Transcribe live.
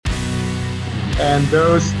And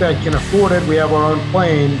those that can afford it, we have our own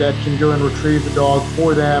plane that can go and retrieve the dog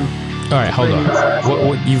for them. All right, hold on.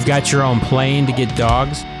 What, you've got your own plane to get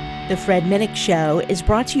dogs? The Fred Minnick Show is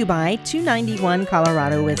brought to you by 291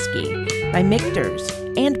 Colorado Whiskey, by Michter's,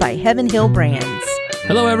 and by Heaven Hill Brands.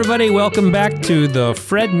 Hello, everybody. Welcome back to the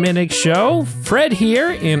Fred Minnick Show. Fred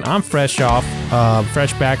here, and I'm fresh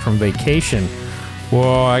back from vacation.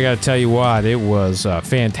 Well, I got to tell you what, it was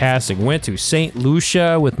fantastic. Went to St.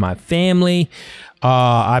 Lucia with my family.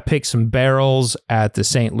 I picked some barrels at the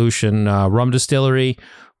St. Lucian rum distillery,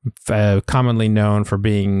 commonly known for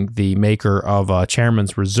being the maker of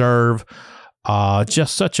Chairman's Reserve.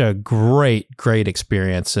 Just such a great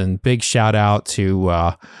experience, and big shout out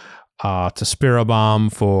to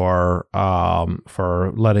Spirobomb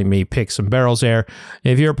for letting me pick some barrels there.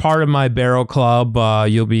 If you're a part of my barrel club,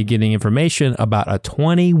 you'll be getting information about a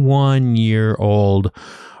 21-year-old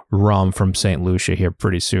rum from St. Lucia here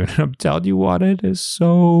pretty soon. I'm telling you what, it is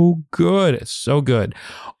so good. It's so good.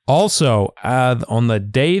 Also, on the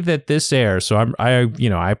day that this airs, so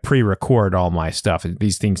I pre-record all my stuff.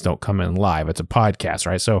 These things don't come in live. It's a podcast,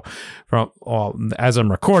 right? So as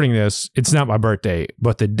I'm recording this, it's not my birthday,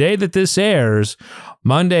 but the day that this airs,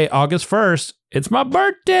 Monday, August 1st, it's my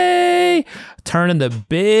birthday. Turning the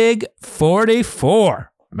big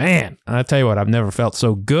 44. Man, I tell you what, I've never felt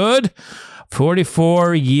so good.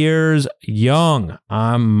 44 years young.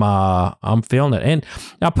 I'm feeling it. And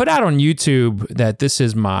I put out on YouTube that this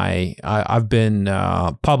is I've been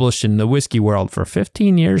published in the whiskey world for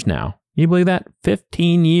 15 years now. You believe that?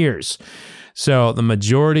 15 years. So the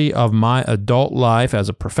majority of my adult life as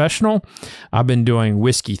a professional, I've been doing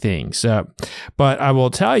whiskey things. But I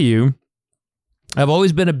will tell you, I've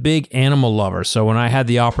always been a big animal lover. So when I had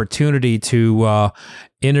the opportunity to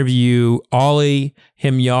interview Ollie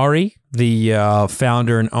Himyari, the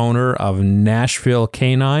founder and owner of Nashville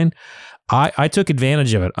Canine, I took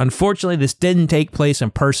advantage of it. Unfortunately, this didn't take place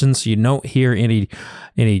in person, so you don't hear any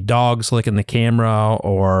dogs licking the camera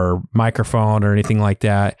or microphone or anything like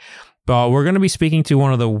that. But we're going to be speaking to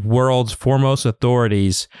one of the world's foremost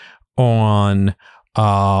authorities on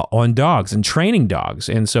dogs and training dogs.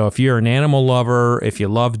 And so if you're an animal lover, if you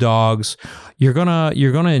love dogs, you're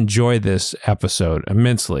gonna enjoy this episode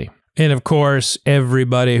immensely. And of course,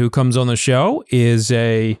 everybody who comes on the show is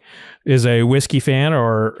a whiskey fan,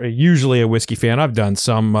 or usually a whiskey fan. I've done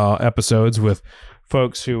some episodes with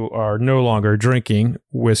folks who are no longer drinking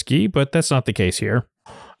whiskey, but that's not the case here.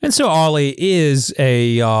 And so Ollie is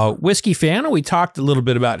a whiskey fan, and we talked a little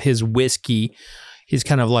bit about his whiskey, his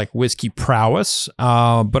kind of like whiskey prowess.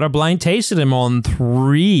 But I blind tasted him on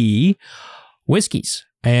 3 whiskeys.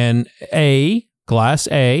 And Glass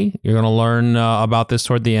A, you're going to learn about this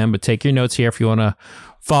toward the end, but take your notes here if you want to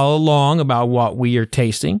follow along about what we are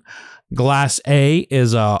tasting. Glass A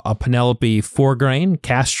is a Penelope 4-grain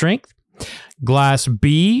cask strength. Glass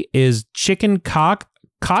B is Chicken Cock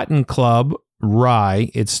Cotton Club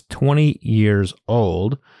Rye. It's 20 years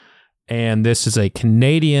old. And this is a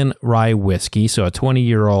Canadian rye whiskey, so a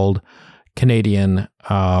 20-year-old Canadian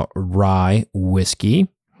rye whiskey.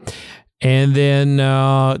 And then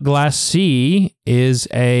Glass C is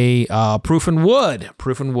a Proof and Wood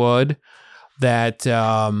that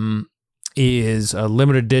is a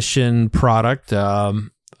limited edition product,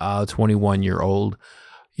 21-year-old.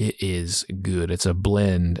 It is good. It's a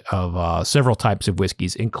blend of several types of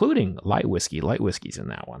whiskeys, including light whiskeys in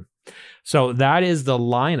that one. So that is the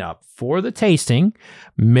lineup for the tasting.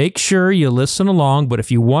 Make sure you listen along, but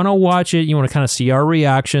if you want to watch it, you want to kind of see our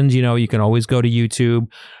reactions, you can always go to YouTube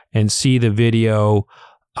and see the video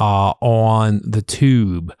on the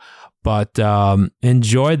tube. But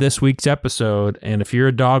enjoy this week's episode, and if you're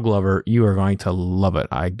a dog lover, you are going to love it.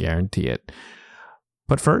 I guarantee it.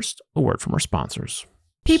 But first, a word from our sponsors.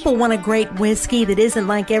 People want a great whiskey that isn't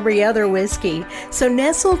like every other whiskey. So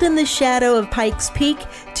nestled in the shadow of Pikes Peak,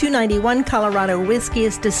 291 Colorado Whiskey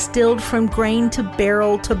is distilled from grain to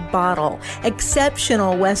barrel to bottle.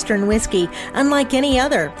 Exceptional Western whiskey, unlike any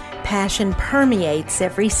other. Passion permeates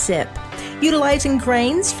every sip. Utilizing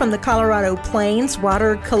grains from the Colorado Plains,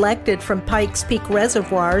 water collected from Pikes Peak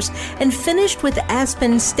reservoirs, and finished with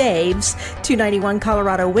aspen staves, 291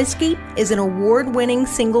 Colorado Whiskey is an award-winning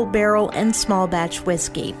single barrel and small batch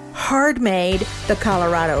whiskey. Hard-made the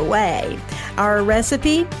Colorado way. Our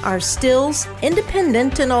recipe, our stills,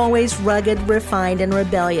 independent and always rugged, refined, and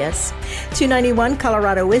rebellious. 291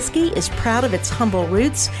 Colorado Whiskey is proud of its humble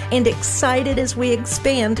roots and excited as we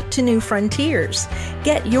expand to new frontiers.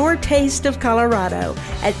 Get your taste of Colorado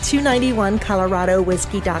at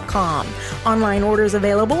 291coloradowhiskey.com. Online orders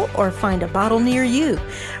available, or find a bottle near you.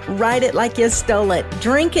 Ride it like you stole it.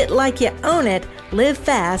 Drink it like you own it. Live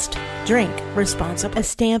fast, drink responsibly. A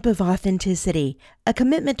stamp of authenticity, a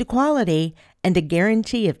commitment to quality, and a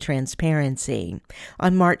guarantee of transparency.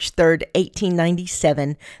 On March 3rd,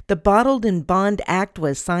 1897, the Bottled in Bond Act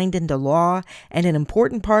was signed into law, and an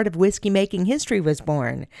important part of whiskey-making history was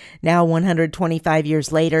born. Now, 125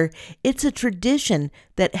 years later, it's a tradition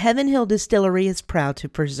that Heaven Hill Distillery is proud to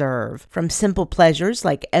preserve. From simple pleasures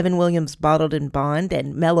like Evan Williams Bottled in Bond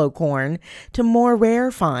and Mellow Corn, to more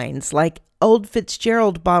rare finds like Old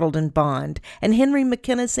Fitzgerald Bottled in Bond and Henry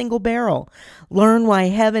McKenna Single Barrel. Learn why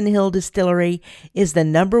Heaven Hill Distillery is the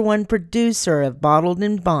 #1 producer of bottled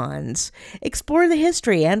in bonds. Explore the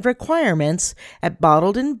history and requirements at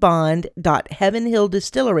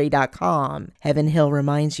bottledinbond.heavenhilldistillery.com. Heaven Hill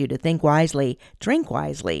reminds you to think wisely, drink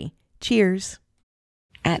wisely. Cheers.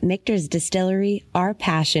 At Michter's Distillery, our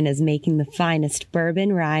passion is making the finest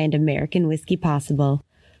bourbon, rye, and American whiskey possible.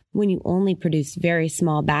 When you only produce very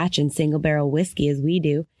small batch and single barrel whiskey as we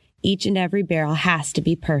do, each and every barrel has to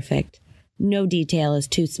be perfect. No detail is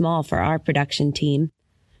too small for our production team.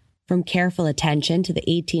 From careful attention to the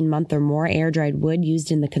 18-month or more air-dried wood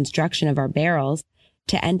used in the construction of our barrels,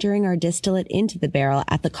 to entering our distillate into the barrel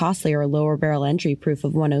at the costlier lower barrel entry proof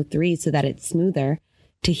of 103 so that it's smoother,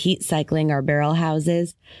 to heat cycling our barrel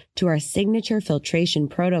houses, to our signature filtration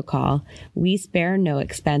protocol, we spare no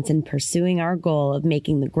expense in pursuing our goal of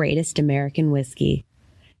making the greatest American whiskey.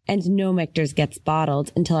 And no Michter's gets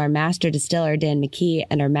bottled until our master distiller, Dan McKee,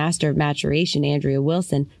 and our master of maturation, Andrea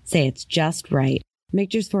Wilson, say it's just right.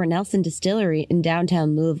 Michter's Fort Nelson Distillery in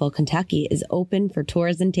downtown Louisville, Kentucky is open for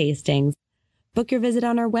tours and tastings. Book your visit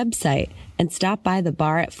on our website and stop by the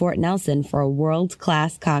bar at Fort Nelson for a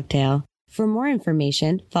world-class cocktail. For more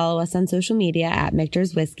information, follow us on social media at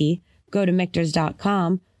Michter's Whiskey, go to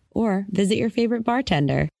Michters.com, or visit your favorite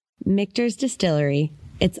bartender. Michter's Distillery.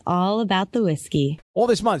 It's all about the whiskey. All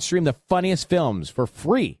this month, stream the funniest films for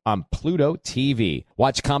free on Pluto TV.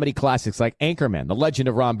 Watch comedy classics like Anchorman, The Legend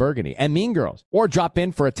of Ron Burgundy, and Mean Girls. Or drop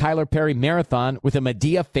in for a Tyler Perry marathon with a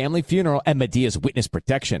Medea family funeral and Medea's witness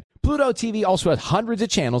protection. Pluto TV also has hundreds of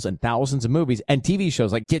channels and thousands of movies and TV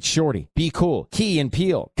shows like Get Shorty, Be Cool, Key and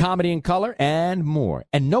Peele, Comedy in Color, and more.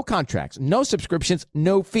 And no contracts, no subscriptions,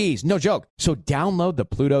 no fees, no joke. So download the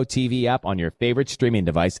Pluto TV app on your favorite streaming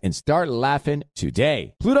device and start laughing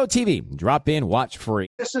today. Pluto TV, drop in, watch free.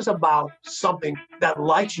 This is about something that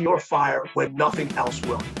lights your fire when nothing else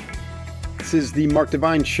will. This is the Mark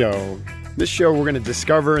Divine Show. This show, we're going to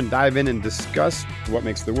discover and dive in and discuss what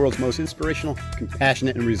makes the world's most inspirational,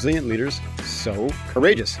 compassionate, and resilient leaders so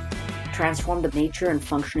courageous. Transform the nature and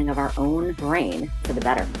functioning of our own brain for the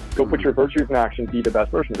better. Go put your virtues in action, be the best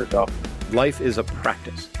version of yourself. Life is a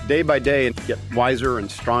practice. Day by day, get wiser and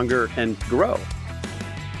stronger and grow.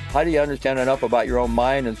 How do you understand enough about your own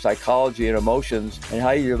mind and psychology and emotions, and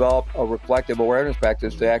how do you develop a reflective awareness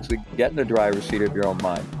practice to actually get in the driver's seat of your own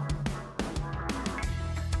mind?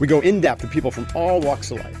 We go in-depth with people from all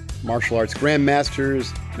walks of life. Martial arts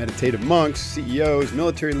grandmasters, meditative monks, CEOs,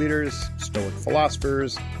 military leaders, stoic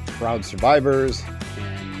philosophers, proud survivors,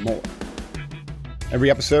 and more. Every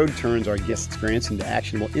episode turns our guest experience into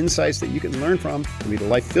actionable insights that you can learn from to lead a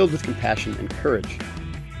life filled with compassion and courage.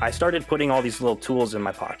 I started putting all these little tools in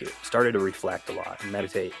my pocket, started to reflect a lot and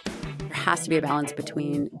meditate. There has to be a balance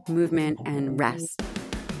between movement and rest.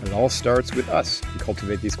 It all starts with us. We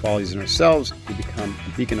cultivate these qualities in ourselves. We become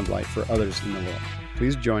a beacon of light for others in the world.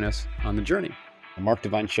 Please join us on the journey. The Mark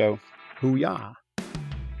Divine Show. Hoo-yah.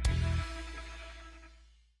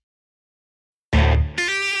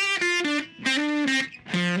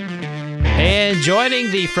 And joining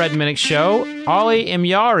the Fred Minnick Show, Ollie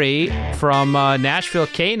Imyari from Nashville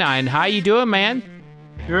K9. How you doing, man?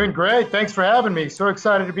 Doing great. Thanks for having me. So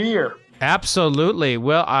excited to be here. Absolutely.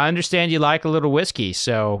 Well, I understand you like a little whiskey,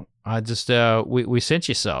 so I just we sent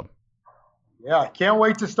you some. Yeah, I can't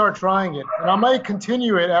wait to start trying it, and I might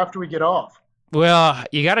continue it after we get off. Well,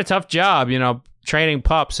 you got a tough job, you know. Training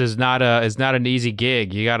pups is not an easy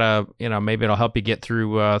gig. You gotta, you know, maybe it'll help you get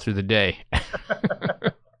through the day.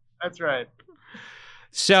 That's right.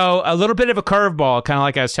 So a little bit of a curveball, kind of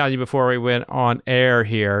like I was telling you before we went on air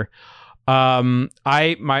here.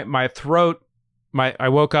 My throat. I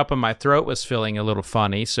woke up and my throat was feeling a little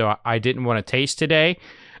funny, so I didn't want to taste today.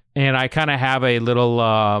 And I kind of have a little,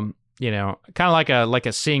 kind of like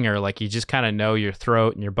a singer, like you just kind of know your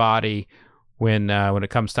throat and your body when it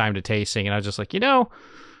comes time to tasting. And I was just like,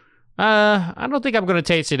 I don't think I'm going to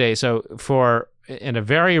taste today. So in a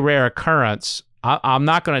very rare occurrence, I'm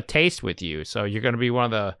not going to taste with you. So you're going to be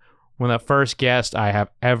one of the first guests I have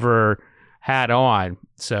ever had on.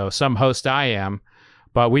 So some host I am.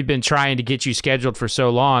 But we've been trying to get you scheduled for so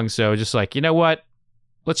long, so just like, you know what?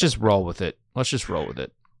 Let's just roll with it. Let's just roll with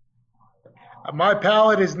it. My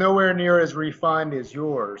palate is nowhere near as refined as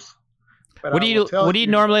yours. But What do you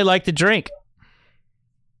normally like to drink?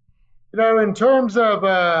 In terms of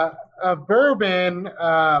bourbon,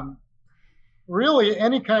 really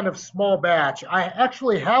any kind of small batch. I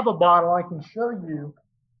actually have a bottle I can show you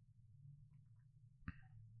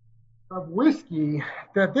of whiskey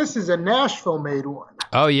that this is a Nashville made one.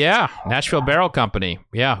 Oh yeah, Nashville Barrel Company.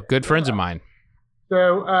 Yeah, good friends of mine.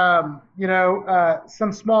 So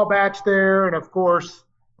some small batch there, and of course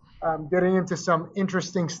getting into some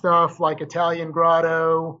interesting stuff like Italian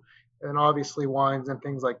Grotto and obviously wines and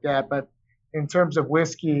things like that. But in terms of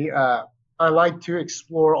whiskey, I like to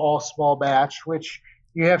explore all small batch, which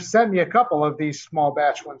you have sent me a couple of these small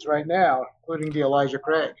batch ones right now, including the Elijah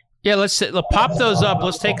Craig. Yeah, let's pop those up.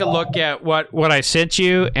 Let's take a look at what I sent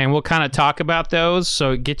you, and we'll kind of talk about those.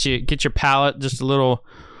 So get your palate just a little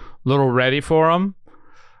ready for them.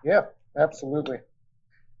 Yeah, absolutely.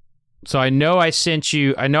 So I know I sent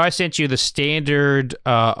you the standard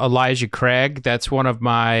Elijah Craig. That's one of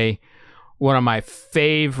my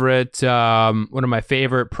favorite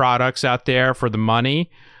products out there for the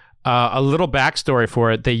money. A little backstory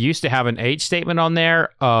for it: they used to have an age statement on there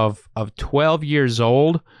of 12 years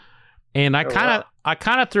old, and I kind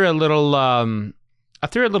of threw a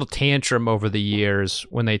little tantrum over the years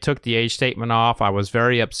when they took the age statement off. I was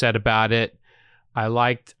very upset about it. I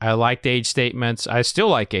liked age statements. I still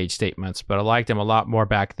like age statements, but I liked them a lot more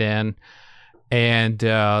back then. And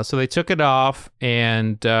so they took it off,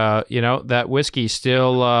 and that whiskey is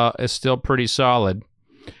still pretty solid.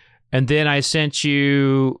 And then I sent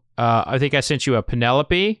you, I think I sent you a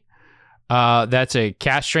Penelope. That's a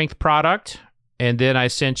cask strength product. And then I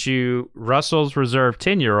sent you Russell's Reserve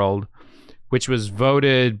 10-year-old, which was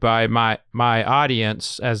voted by my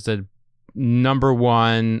audience as the number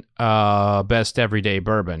one best everyday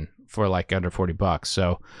bourbon for like under $40.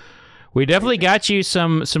 So we definitely got you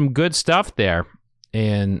some good stuff there,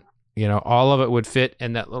 and all of it would fit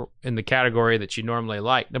in the category that you normally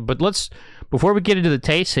like. But before we get into the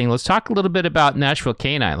tasting, let's talk a little bit about Nashville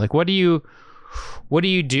Canine. Like, what do you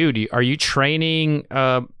do? Are you training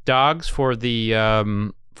dogs for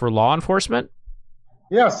law enforcement?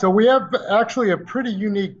 Yeah, so we have actually a pretty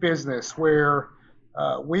unique business where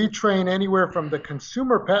we train anywhere from the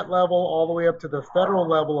consumer pet level all the way up to the federal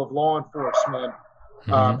level of law enforcement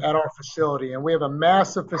at our facility. And we have a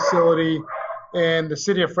massive facility in the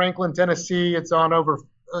city of Franklin, Tennessee. It's over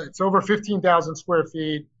 15,000 square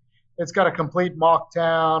feet. It's got a complete mock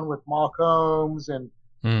town with mock homes and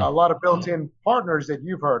a lot of built-in partners that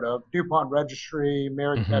you've heard of: DuPont Registry,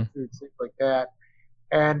 Merrick Pet Foods, things like that.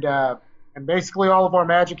 And basically all of our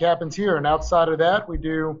magic happens here. And outside of that, we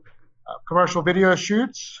do commercial video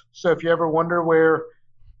shoots. So if you ever wonder where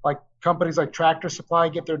like companies like Tractor Supply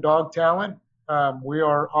get their dog talent, we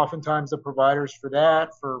are oftentimes the providers for that,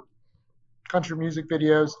 for country music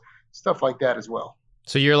videos, stuff like that as well.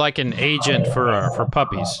 So you're like an agent for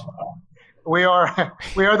puppies. We are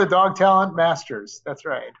the dog talent masters. That's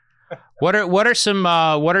right. What are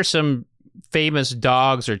some famous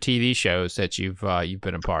dogs or TV shows that you've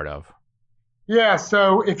been a part of? Yeah,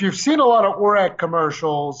 so if you've seen a lot of ORAC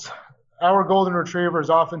commercials, our golden retriever is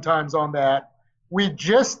oftentimes on that. We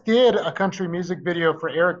just did a country music video for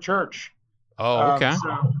Eric Church. Oh, okay.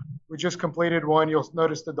 So we just completed one. You'll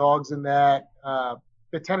notice the dogs in that.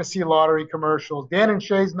 The Tennessee Lottery commercials. Dan and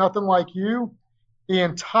Shay's Nothing Like You. The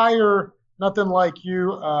entire Nothing Like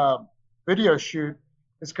You video shoot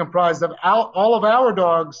is comprised of all of our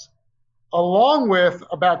dogs, along with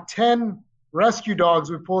about 10 rescue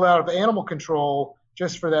dogs we pulled out of animal control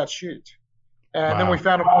just for that shoot. And then we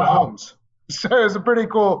found them all homes. So it was a pretty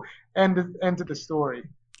cool end to the story.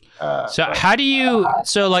 How do you,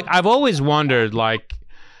 I've always wondered,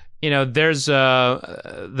 there's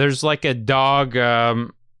like a dog,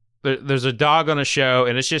 there's a dog on a show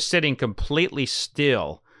and it's just sitting completely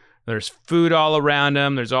still. There's food all around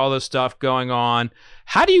him. There's all this stuff going on.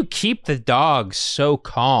 How do you keep the dog so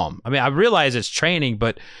calm? I mean, I realize it's training,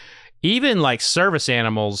 but even like service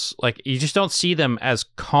animals, like you just don't see them as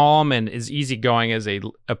calm and as easygoing as they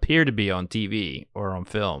appear to be on TV or on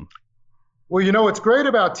film. Well, what's great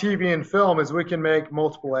about TV and film is we can make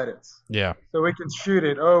multiple edits. Yeah. So we can shoot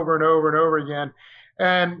it over and over and over again.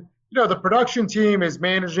 And, the production team is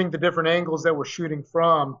managing the different angles that we're shooting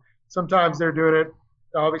from. Sometimes they're doing it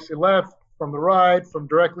obviously left, from the right, from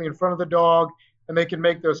directly in front of the dog, and they can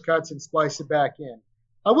make those cuts and splice it back in.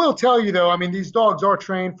 I will tell you, though, these dogs are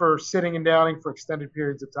trained for sitting and downing for extended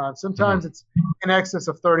periods of time. Sometimes it's in excess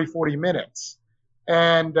of 30, 40 minutes.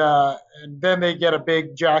 And then they get a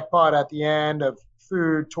big jackpot at the end of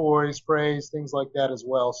food, toys, praise, things like that as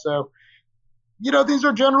well. So These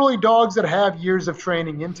are generally dogs that have years of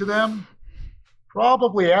training into them.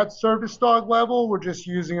 Probably at service dog level, we're just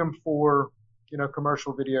using them for,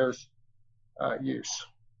 commercial videos use.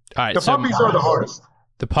 All right, the puppies are the hardest.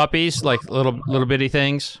 The puppies, like little bitty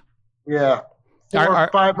things? Yeah. 4 or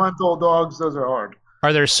 5-month-old dogs, those are hard.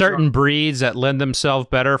 Are there certain breeds that lend themselves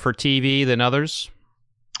better for TV than others?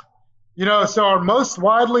 So our most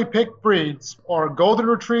widely picked breeds are Golden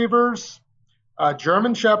Retrievers,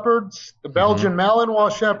 German Shepherds, the Belgian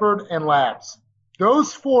Malinois Shepherd, and Labs.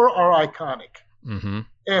 Those 4 are iconic. Mm-hmm.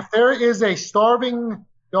 If there is a starving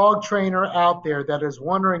dog trainer out there that is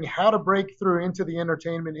wondering how to break through into the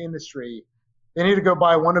entertainment industry, they need to go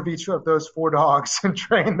buy one of each of those 4 dogs and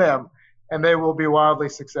train them, and they will be wildly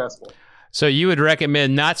successful. So you would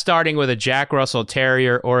recommend not starting with a Jack Russell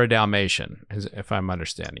Terrier or a Dalmatian, if I'm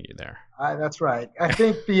understanding you there. That's right. I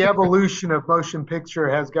think the evolution of motion picture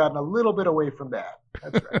has gotten a little bit away from that.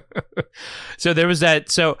 That's right. So there was that.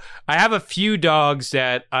 So I have a few dogs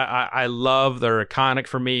that I love. They're iconic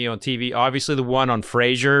for me on TV. Obviously, the one on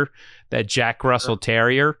Frasier, that Jack Russell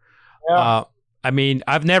Terrier. Yeah.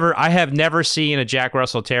 I have never seen a Jack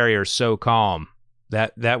Russell Terrier so calm.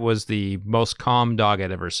 That was the most calm dog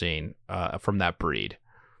I'd ever seen from that breed.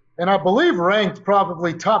 And I believe ranked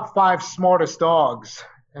probably top 5 smartest dogs,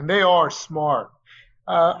 and they are smart.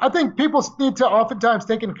 I think people need to oftentimes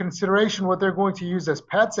take into consideration what they're going to use as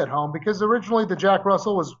pets at home, because originally the Jack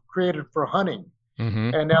Russell was created for hunting.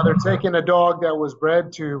 Mm-hmm. And now they're taking a dog that was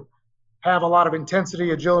bred to have a lot of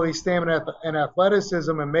intensity, agility, stamina, and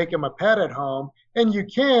athleticism and make him a pet at home. And you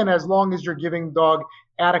can, as long as you're giving the dog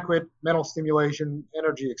adequate mental stimulation,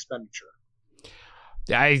 energy expenditure.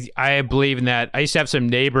 I believe in that. I used to have some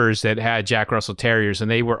neighbors that had Jack Russell Terriers,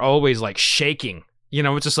 and they were always like shaking.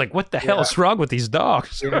 It's just like, what the hell is wrong with these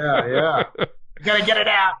dogs? Yeah. You gotta get it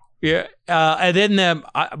out. Yeah. And then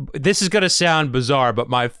this is going to sound bizarre, but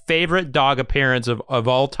my favorite dog appearance of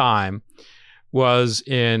all time was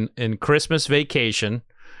in Christmas Vacation.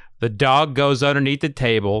 The dog goes underneath the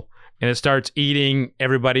table and it starts eating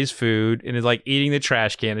everybody's food and is like eating the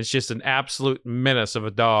trash can. It's just an absolute menace of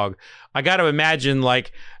a dog. I got to imagine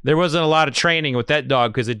like there wasn't a lot of training with that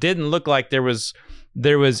dog, because it didn't look like there was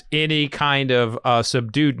any kind of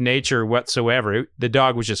subdued nature whatsoever. The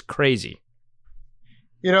dog was just crazy.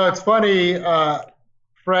 It's funny,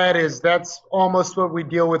 Fred, that's almost what we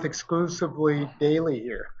deal with exclusively daily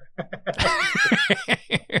here.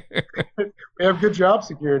 We have good job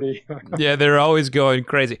security. Yeah, they're always going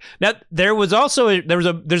crazy. Now, there's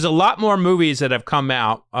a lot more movies that have come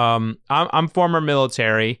out. I'm former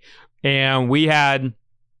military, and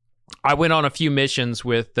I went on a few missions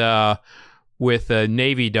with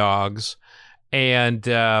Navy dogs, and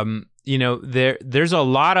there's a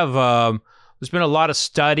lot of there's been a lot of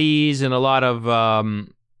studies and a lot of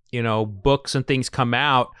books and things come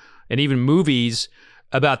out, and even movies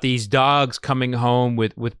about these dogs coming home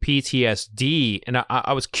with PTSD. And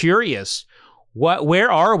I was curious,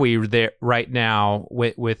 where are we there right now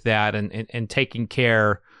with that and taking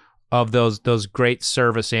care of those great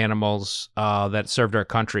service animals that served our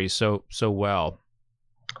country so well?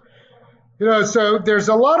 So there's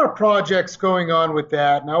a lot of projects going on with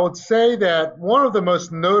that. And I would say that one of the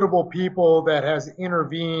most notable people that has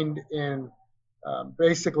intervened in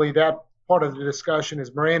basically that part of the discussion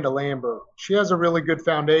is Miranda Lambert. She has a really good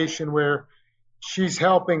foundation where she's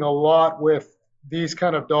helping a lot with these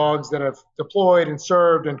kind of dogs that have deployed and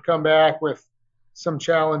served and come back with some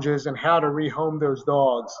challenges and how to rehome those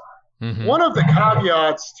dogs. Mm-hmm. One of the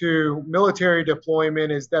caveats to military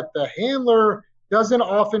deployment is that the handler doesn't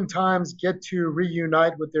oftentimes get to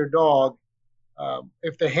reunite with their dog.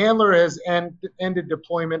 If the handler has ended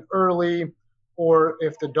deployment early, or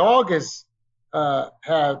if the dog has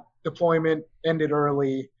had deployment ended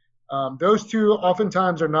early, those two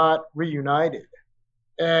oftentimes are not reunited.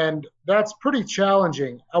 And that's pretty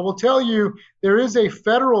challenging. I will tell you, there is a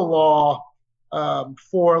federal law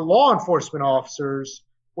for law enforcement officers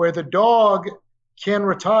where the dog can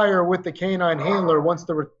retire with the canine handler once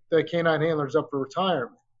the canine handler is up for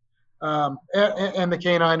retirement. And the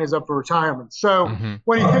canine is up for retirement. So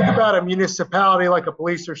when you think about a municipality like a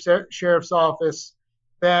police or sheriff's office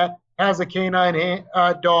that has a canine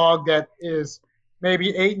dog that is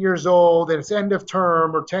maybe 8 years old and it's end of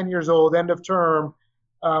term, or 10 years old, end of term,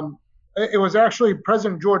 it was actually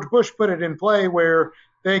President George Bush put it in play where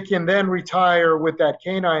they can then retire with that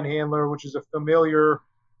canine handler, which is a familiar,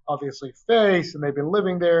 obviously, face, and they've been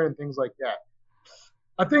living there and things like that.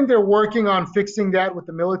 I think they're working on fixing that with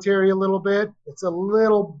the military a little bit. It's a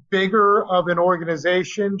little bigger of an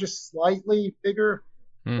organization, just slightly bigger,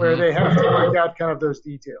 where they have to work out kind of those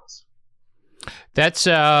details. That's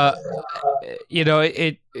it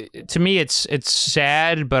to me it's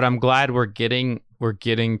sad, but I'm glad we're getting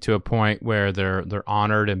to a point where they're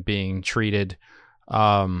honored and being treated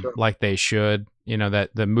like they should. That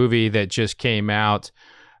the movie that just came out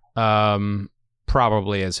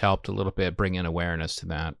probably has helped a little bit bring in awareness to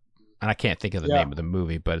that. And I can't think of the name of the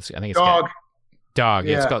movie, but I think it's Dog.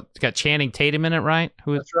 Yeah. It's got Channing Tatum in it, right?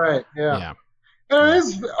 That's right. Yeah. And it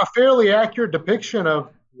is a fairly accurate depiction of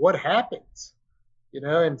what happens,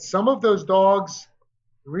 and some of those dogs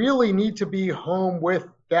really need to be home with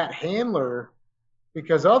that handler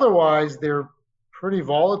because otherwise they're pretty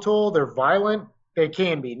volatile. They're violent. They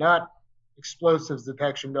can be, not explosives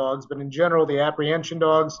detection dogs, but in general, the apprehension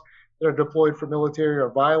dogs that are deployed for military are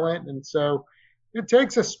violent. And so it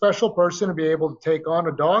takes a special person to be able to take on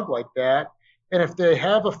a dog like that. And if they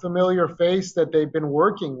have a familiar face that they've been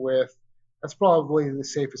working with, that's probably the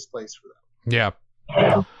safest place for them. Yeah.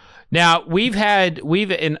 Now we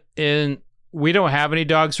don't have any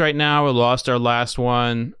dogs right now. We lost our last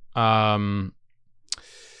one a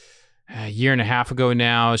year and a half ago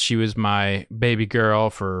now. She was my baby girl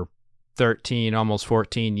for 13, almost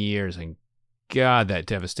 14 years, and God, that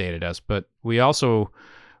devastated us. But we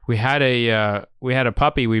had a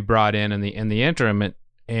puppy we brought in the interim,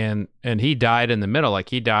 and he died in the middle. Like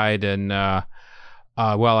he died at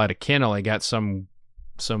a kennel. He got some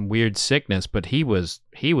weird sickness, but he was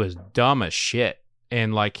dumb as shit.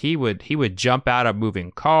 And like he would jump out of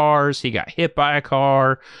moving cars. He got hit by a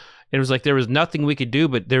car. It was like there was nothing we could do,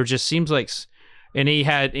 but there just seems like, and he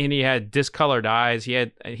had discolored eyes. He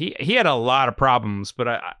had a lot of problems, but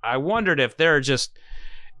I wondered if there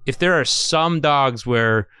are some dogs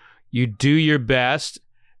where you do your best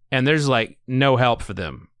and there's like no help for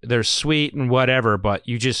them. They're sweet and whatever, but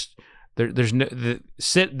you just there's no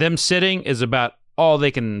them sitting is about all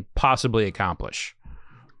they can possibly accomplish.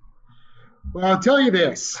 Well, I'll tell you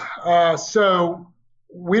this. So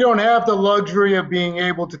we don't have the luxury of being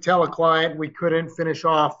able to tell a client we couldn't finish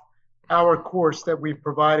off our course that we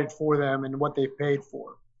provided for them and what they paid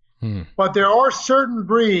for. But there are certain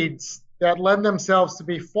breeds that lend themselves to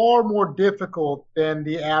be far more difficult than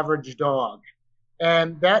the average dog.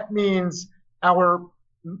 And that means our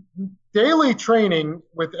daily training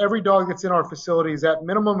with every dog that's in our facility is at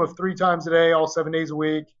minimum of 3 times a day, all 7 days a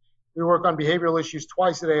week. We work on behavioral issues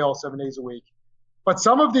twice a day, all 7 days a week. But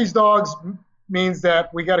some of these dogs means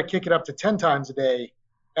that we got to kick it up to 10 times a day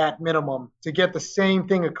at minimum to get the same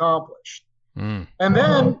thing accomplished. And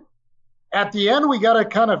then at the end, we got to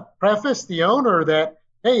kind of preface the owner that,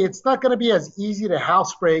 hey, it's not going to be as easy to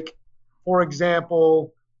housebreak, for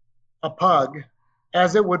example, a pug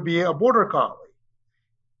as it would be a border collie,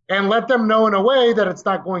 and let them know in a way that it's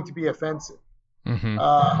not going to be offensive.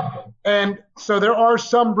 And so there are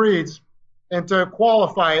some breeds, and to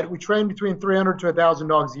qualify it, we train between 300 to 1,000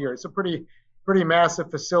 dogs a year. It's a pretty massive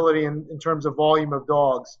facility in terms of volume of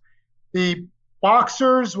dogs. The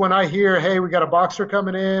boxers, when I hear, hey, we got a boxer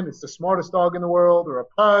coming in, it's the smartest dog in the world, or a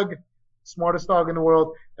pug, smartest dog in the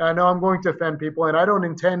world, and I know I'm going to offend people, and I don't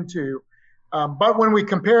intend to. But when we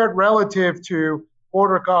compare it relative to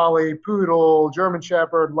border collie, poodle, German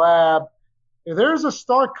shepherd, lab, there's a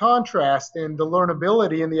stark contrast in the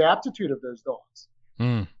learnability and the aptitude of those dogs.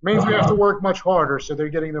 It means we have to work much harder, so they're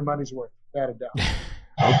getting their money's worth, without a doubt.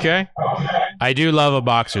 Okay. I do love a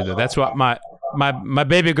boxer, though. That's what my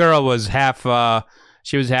baby girl was half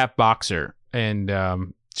she was half boxer,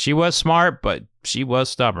 and she was smart, but she was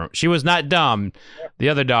stubborn. She was not dumb. The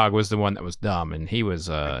other dog was the one that was dumb, and he was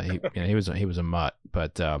he was a mutt.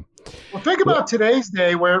 But well, think about today's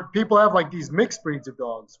day where people have like these mixed breeds of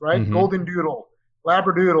dogs, right? Golden Doodle,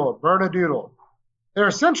 Labradoodle, Bernedoodle. They're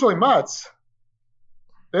essentially mutts.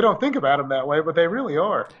 They don't think about them that way, but they really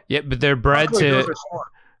are. Yeah, but they're bred to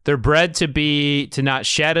not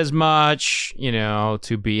shed as much,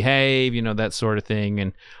 to behave, that sort of thing.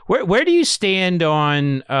 And where do you stand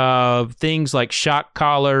on things like shock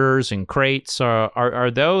collars and crates?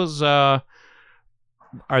 Are those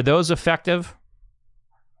effective?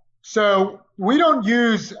 So we don't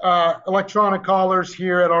use electronic collars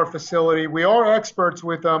here at our facility. We are experts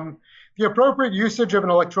with them. The appropriate usage of an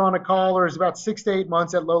electronic collar is about 6 to 8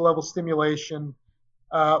 months at low-level stimulation.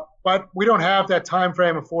 But we don't have that time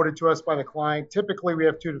frame afforded to us by the client. Typically, we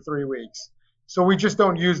have 2 to 3 weeks. So we just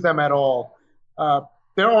don't use them at all.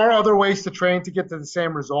 There are other ways to train to get to the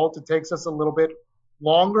same result. It takes us a little bit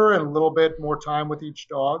longer and a little bit more time with each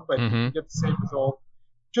dog, but you get the same result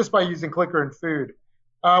just by using clicker and food.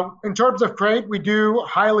 In terms of crate, we do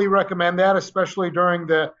highly recommend that, especially during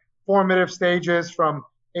the formative stages from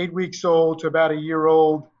 8 weeks old to about a year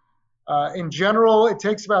old. In general, it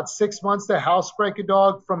takes about 6 months to housebreak a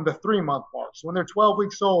dog from the 3-month mark. So when they're 12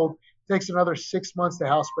 weeks old, it takes another 6 months to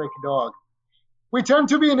housebreak a dog. We tend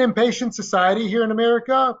to be an impatient society here in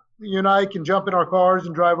America. You and I can jump in our cars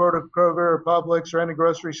and drive over to Kroger or Publix or any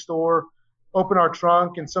grocery store, open our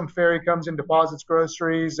trunk, and some fairy comes and deposits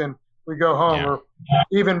groceries, and we go home. Yeah. Or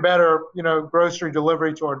even better, grocery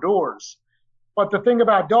delivery to our doors. But the thing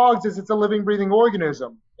about dogs is it's a living, breathing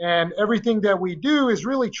organism. And everything that we do is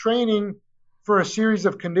really training for a series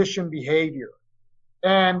of conditioned behavior.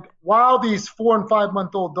 And while these 4 and 5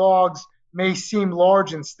 month old dogs may seem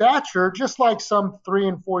large in stature, just like some 3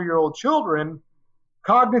 and 4 year old children,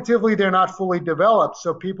 cognitively they're not fully developed.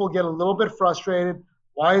 So people get a little bit frustrated.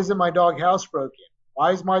 Why isn't my dog housebroken?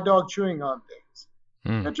 Why is my dog chewing on things?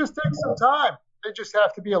 It just takes some time. They just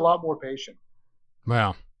have to be a lot more patient.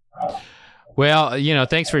 Wow. Well,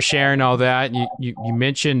 thanks for sharing all that. You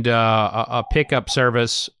mentioned a pickup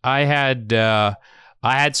service. I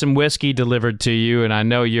had some whiskey delivered to you, and I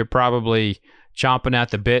know you're probably chomping at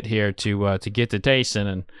the bit here to get to tasting.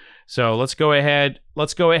 And so let's go ahead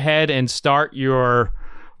and start your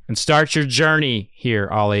journey here,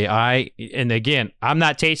 Ollie. And again, I'm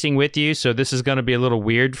not tasting with you, so this is going to be a little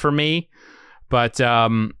weird for me. But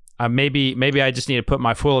maybe I just need to put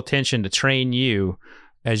my full attention to train you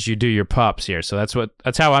as you do your pups here. So that's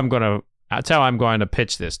how I'm going to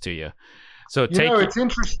pitch this to you. So it's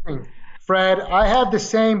interesting, Fred. I have the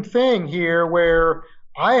same thing here where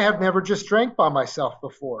I have never just drank by myself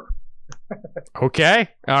before. Okay.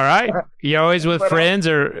 All right. You always with friends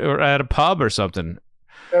or at a pub or something.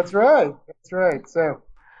 That's right. So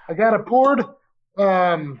I got it poured.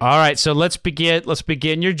 All right. So let's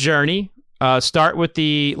begin your journey. Let's start with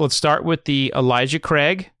the Elijah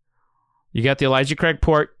Craig. You got the Elijah Craig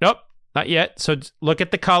port. Nope, not yet. So look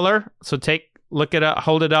at the color. So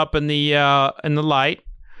hold it up in the light.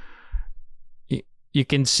 You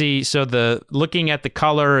can see, so looking at the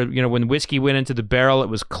color, when whiskey went into the barrel, it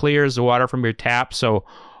was clear as the water from your tap. So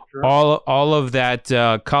sure. all of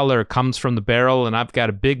that color comes from the barrel. And I've got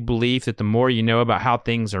a big belief that the more you know about how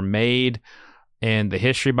things are made and the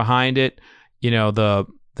history behind it, the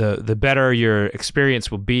better your experience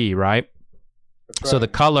will be, right? Right. So the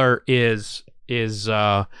color is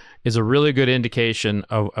a really good indication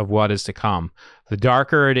of what is to come. The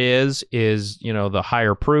darker it is the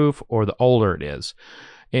higher proof, or the older it is.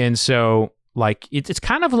 And so it's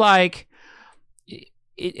kind of like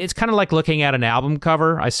looking at an album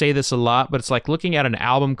cover. I say this a lot, but it's like looking at an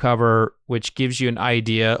album cover, which gives you an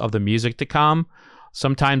idea of the music to come.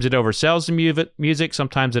 Sometimes it oversells the music,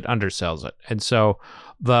 sometimes it undersells it. And so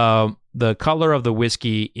the color of the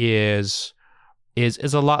whiskey is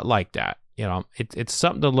a lot like that. It's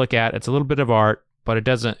something to look at. It's a little bit of art, but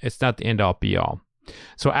it's not the end all be all.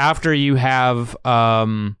 So after you have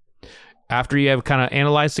kind of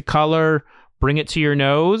analyzed the color, bring it to your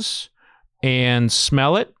nose and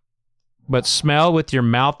smell it, but smell with your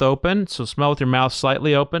mouth open. So smell with your mouth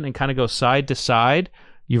slightly open and kind of go side to side.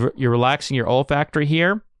 You're relaxing your olfactory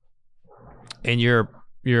here, and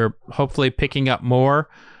you're hopefully picking up more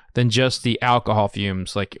than just the alcohol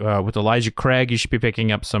fumes. Like with Elijah Craig, you should be picking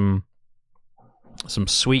up some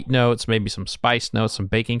sweet notes, maybe some spice notes, some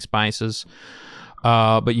baking spices.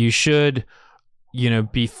 But you should,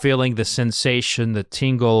 be feeling the sensation, the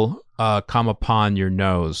tingle come upon your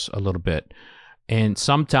nose a little bit. And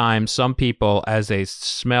sometimes some people, as they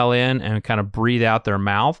smell in and kind of breathe out their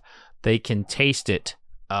mouth, they can taste it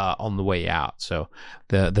on the way out. So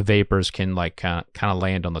the vapors can kind of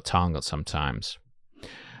land on the tongue sometimes.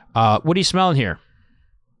 What are you smelling here?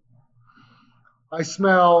 I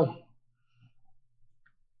smell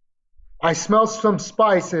some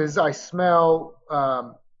spices. I smell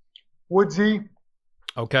woodsy.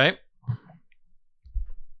 Okay.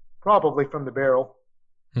 Probably from the barrel.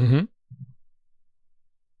 Mm-hmm.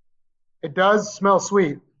 It does smell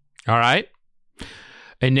sweet. All right.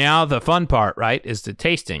 And now the fun part, right, is the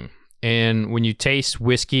tasting. And when you taste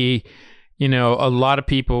whiskey, a lot of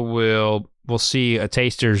people will see a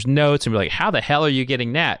taster's notes and be like, how the hell are you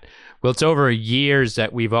getting that? Well, it's over years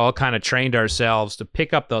that we've all kind of trained ourselves to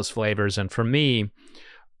pick up those flavors. And for me,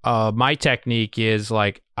 my technique is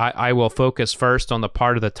I will focus first on the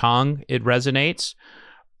part of the tongue it resonates.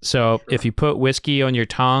 So sure. If you put whiskey on your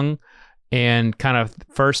tongue and kind of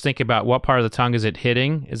first think about what part of the tongue is it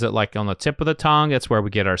hitting? Is it on the tip of the tongue? That's where we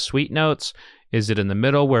get our sweet notes. Is it in the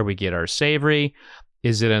middle where we get our savory?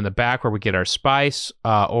 Is it in the back where we get our spice?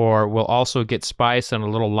 Or we'll also get spice and a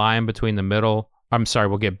little lime between the middle.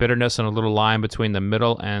 We'll get bitterness and a little lime between the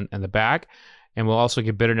middle and the back. And we'll also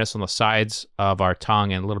get bitterness on the sides of our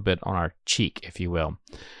tongue and a little bit on our cheek, if you will.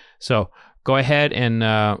 So go ahead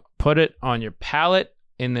and put it on your palate.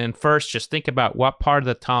 And then first, just think about what part of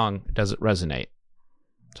the tongue does it resonate.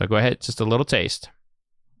 So go ahead, just a little taste.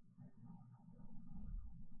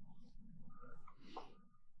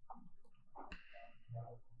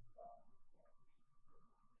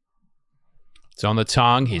 It's on the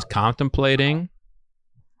tongue. He's contemplating.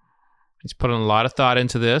 He's putting a lot of thought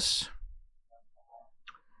into this.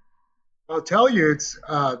 I'll tell you, it's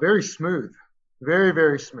very smooth. Very,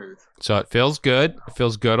 very smooth. So it feels good. It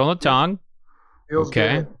feels good on the tongue. Feels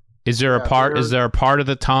good. Is there a part? Is there a part of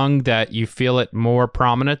the tongue that you feel it more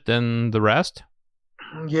prominent than the rest?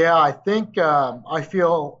 Yeah, I think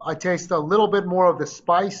I taste a little bit more of the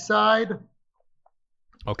spice side.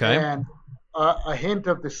 Okay. And a hint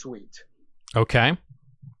of the sweet. Okay.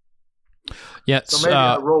 Yeah. So maybe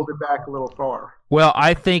I rolled it back a little far. Well,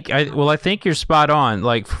 I think you're spot on.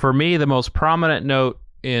 Like for me, the most prominent note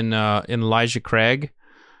in Elijah Craig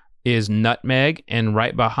is nutmeg, and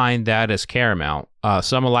right behind that is caramel.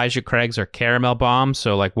 Some Elijah Craigs are caramel bombs,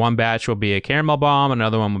 so like one batch will be a caramel bomb,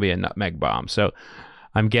 another one will be a nutmeg bomb. So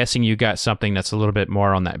I'm guessing you got something that's a little bit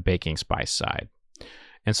more on that baking spice side.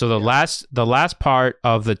 And so the last part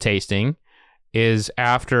of the tasting is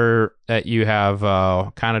after that you have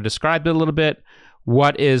kind of described it a little bit.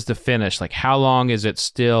 What is the finish? Like how long is it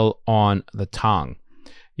still on the tongue?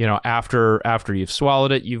 You know, after you've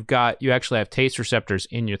swallowed it, you actually have taste receptors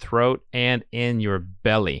in your throat and in your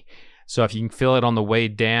belly. So if you can feel it on the way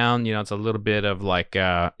down, you know, it's a little bit of like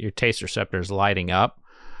your taste receptors lighting up.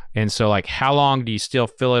 And so like how long do you still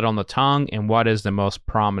feel it on the tongue, and what is the most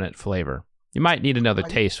prominent flavor? You might need another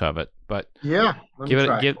taste of it, but yeah,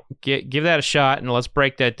 give that a shot, and let's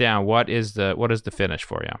break that down. What is the finish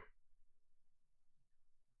for you?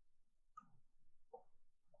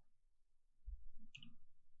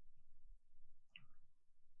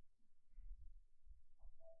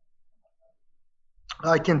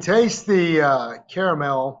 I can taste the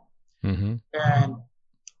caramel, and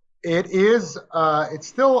it is it's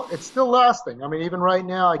still lasting. I mean, even right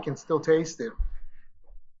now, I can still taste it.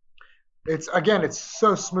 It's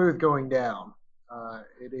so smooth going down.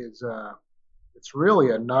 It's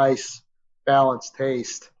really a nice balanced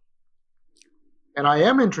taste. And I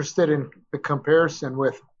am interested in the comparison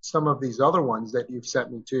with some of these other ones that you've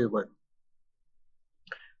sent me too, but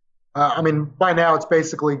I mean, by now it's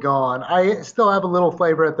basically gone. I still have a little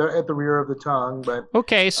flavor at the rear of the tongue, but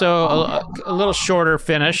okay. So a little shorter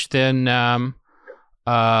finish than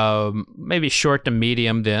maybe short to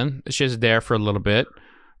medium. Then it's just there for a little bit.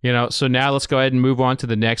 You know, so now let's go ahead and move on to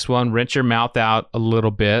the next one. Rinse your mouth out a little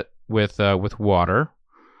bit with water.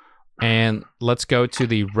 And let's go to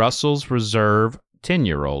the Russell's Reserve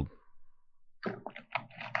 10-year-old.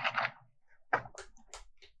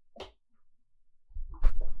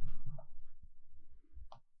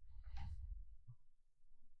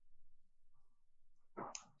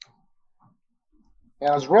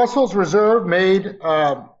 Now, is Russell's Reserve made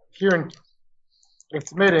here in...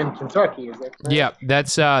 It's made in Kentucky, is that correct? Yeah,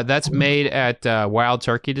 that's made at Wild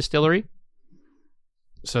Turkey Distillery.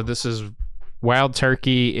 So this is Wild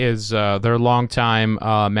Turkey is their longtime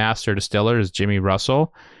master distiller is Jimmy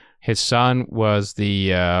Russell. His son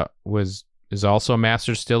is also a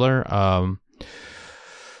master distiller,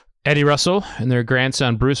 Eddie Russell, and their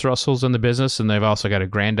grandson Bruce Russell's in the business, and they've also got a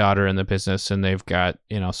granddaughter in the business, and they've got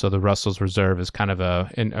so the Russell's Reserve is kind of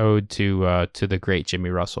an ode to the great Jimmy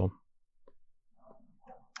Russell.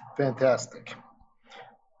 Fantastic.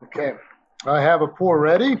 Okay, I have a pour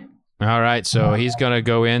ready. All right, so he's gonna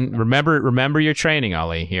go in. Remember your training,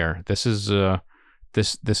 Ali. Here, this is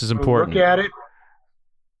important. Look at it.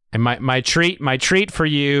 And my treat for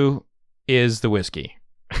you is the whiskey.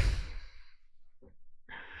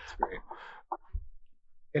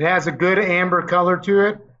 It has a good amber color to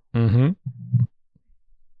it. Mm-hmm.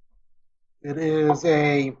 It is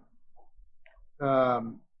a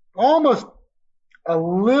almost a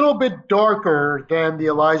little bit darker than the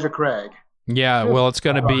Elijah Craig. Yeah, well, it's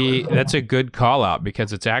going to be, that's a good call out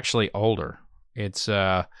because it's actually older. It's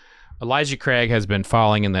Elijah Craig has been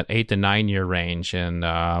falling in that 8 to 9 year range, and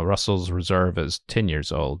Russell's Reserve is 10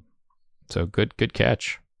 years old. So good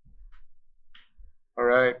catch. All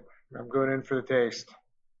right, I'm going in for the taste.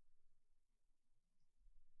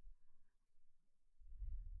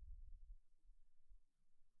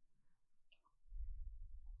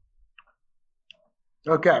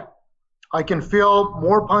 Okay, I can feel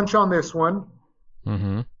more punch on this one.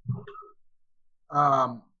 Mm-hmm.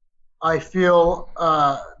 I feel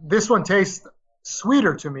this one tastes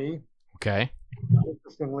sweeter to me. Okay.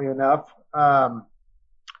 Interestingly enough, and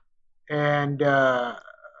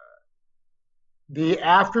the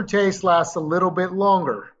aftertaste lasts a little bit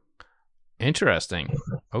longer. Interesting.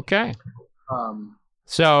 Okay. Um,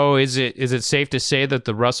 So is it safe to say that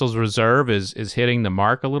the Russell's Reserve is hitting the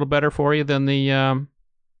mark a little better for you than the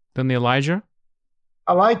Elijah?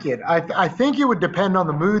 I like it. I think it would depend on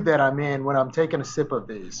the mood that I'm in when I'm taking a sip of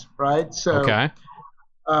these, right? So, Okay.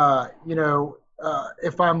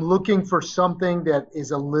 If I'm looking for something that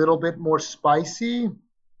is a little bit more spicy,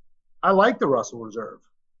 I like the Russell Reserve.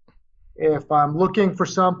 If I'm looking for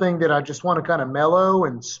something that I just want to kind of mellow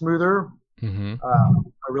and smoother, I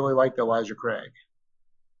really like the Elijah Craig.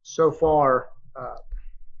 So far,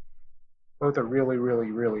 both are really, really,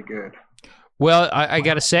 really good. Well, I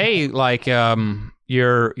got to say, like,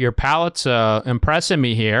 your palate's impressing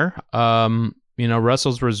me here.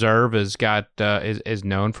 Russell's Reserve has got is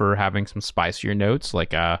known for having some spicier notes,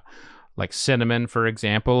 like cinnamon, for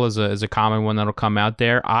example, is a common one that'll come out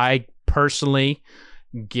there. I personally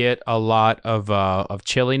get a lot of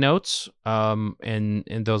chili notes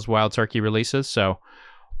in those Wild Turkey releases. So,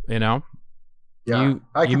 I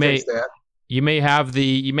can taste that. You may have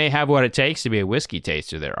what it takes to be a whiskey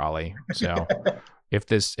taster there, Ollie. So if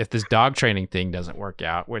this dog training thing doesn't work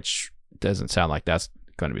out, which doesn't sound like that's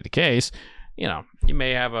going to be the case, you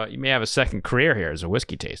may have a second career here as a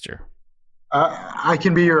whiskey taster. I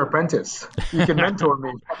can be your apprentice. You can mentor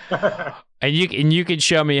me. And you can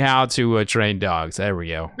show me how to train dogs. There we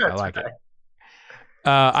go. I like it.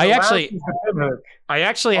 I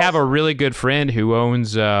actually have a really good friend who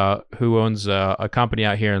owns a company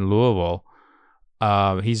out here in Louisville.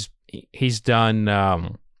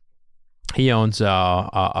 He owns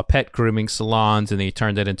a pet grooming salons, and he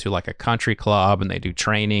turned it into like a country club, and they do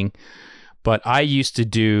training. But I used to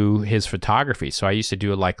do his photography, so I used to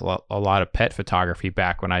do like a lot of pet photography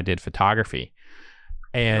back when I did photography.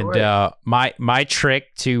 And my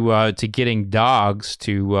trick to getting dogs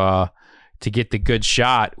to get the good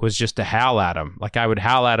shot was just to howl at them. Like I would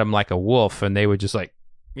howl at them like a wolf, and they would just like,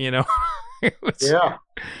 We do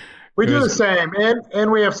the same,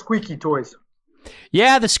 and we have squeaky toys.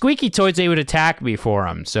 Yeah, the squeaky toys, they would attack me for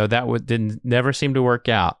them, so that didn't never seem to work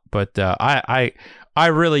out. But I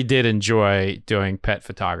really did enjoy doing pet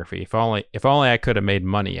photography. If only I could have made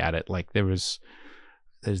money at it. Like there's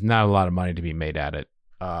not a lot of money to be made at it.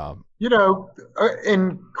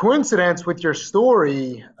 In coincidence with your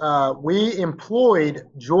story, we employed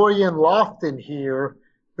Jorian Lofton here,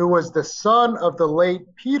 who was the son of the late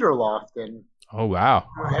Peter Lofton. Oh wow!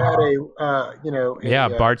 Who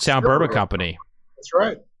had Bardstown Bourbon Company. That's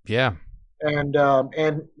right. Yeah.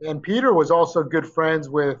 And Peter was also good friends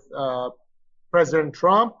with President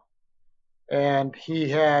Trump, and he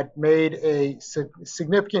had made a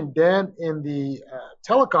significant dent in the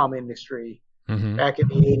telecom industry back in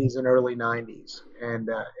the 80s and early 90s. And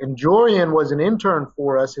Jorian was an intern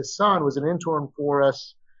for us. His son was an intern for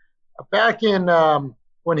us back in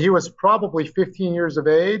when he was probably 15 years of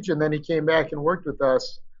age, and then he came back and worked with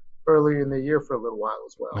us earlier in the year for a little while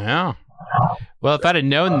as well. Yeah. Well, if I'd have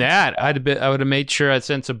known that, I would have made sure I'd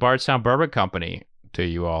sent some Bardstown Bourbon Company to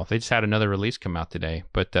you all. They just had another release come out today,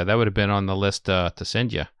 but that would have been on the list to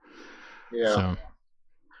send you. Yeah. So,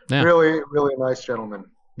 yeah. Really, really nice gentleman.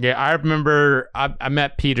 Yeah, I remember I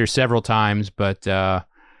met Peter several times, but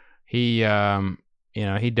he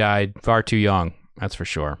died far too young. That's for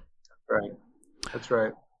sure. Right. That's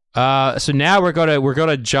right. So now we're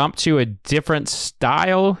gonna jump to a different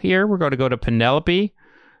style here. We're going to go to Penelope,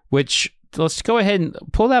 which let's go ahead and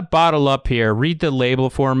pull that bottle up here. Read the label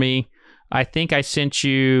for me. I think I sent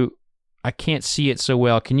you. I can't see it so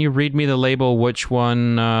well. Can you read me the label? Which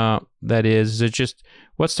one that is? Is it just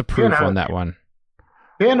what's the proof on that one?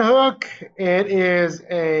 Pinhook. It is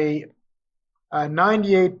a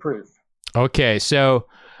 98 proof. Okay, so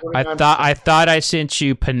I thought I sent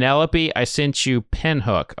you Penelope. I sent you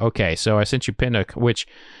Pinhook. Okay, so I sent you Pinhook, which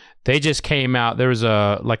they just came out. There was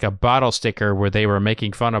a bottle sticker where they were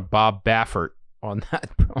making fun of Bob Baffert on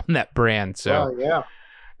that brand. So yeah,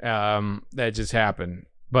 that just happened.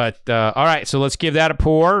 But all right, so let's give that a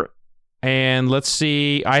pour, and let's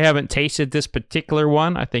see. I haven't tasted this particular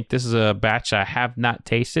one. I think this is a batch I have not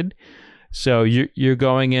tasted. So you're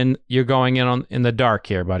going in in the dark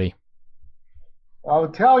here, buddy. I'll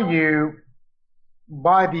tell you,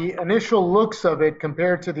 by the initial looks of it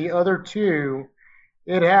compared to the other two,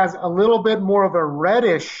 it has a little bit more of a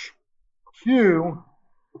reddish hue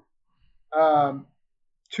to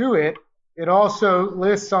it. It also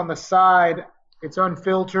lists on the side it's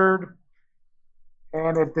unfiltered,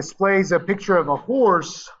 and it displays a picture of a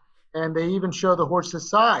horse, and they even show the horse's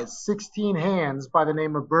size, 16 hands, by the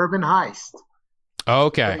name of Bourbon Heist.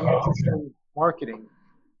 Okay. Marketing.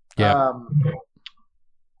 Yeah.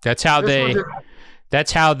 That's how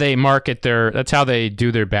That's how they market that's how they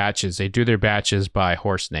do their batches. They do their batches by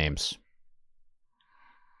horse names.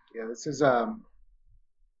 Yeah, this is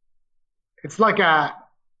it's like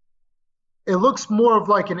it looks more of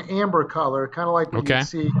like an amber color, kind of like when you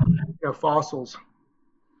see fossils.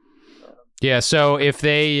 Yeah, so if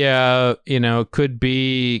they could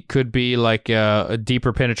be like a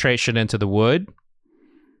deeper penetration into the wood.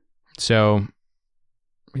 So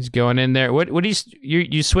he's going in there. What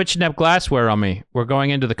you switching up glassware on me? We're going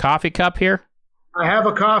into the coffee cup here? I have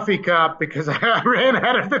a coffee cup because I ran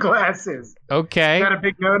out of the glasses. Okay. Is that a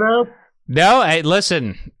big no-no? No, hey,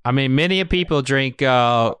 listen. I mean, many people drink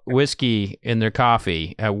whiskey in their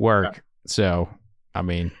coffee at work. So, I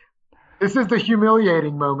mean, this is the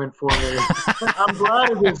humiliating moment for me. I'm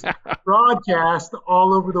glad it is broadcast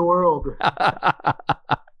all over the world. But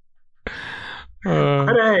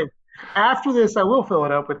hey, after this, I will fill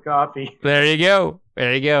it up with coffee. There you go.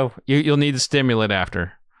 There you go. You'll need the stimulant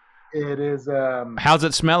after. It is. How's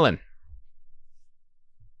it smelling?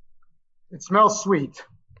 It smells sweet.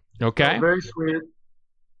 Okay. Very sweet.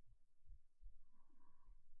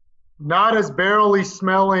 Not as barrelly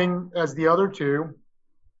smelling as the other two.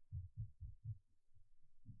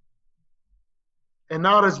 And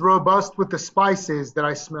not as robust with the spices that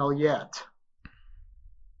I smell yet.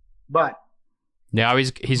 But now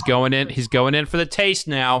he's going in. He's going in for the taste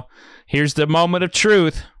now. Here's the moment of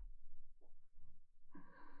truth.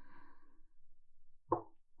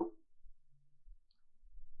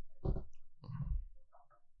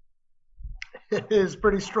 It is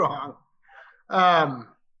pretty strong. Do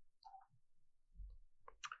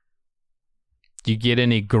you get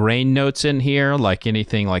any grain notes in here, like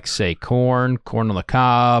anything like, say, corn on the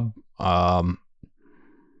cob?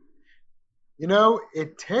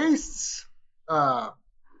 It tastes,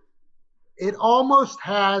 it almost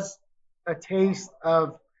has a taste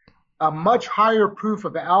of a much higher proof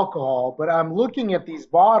of alcohol, but I'm looking at these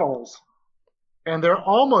bottles, and they're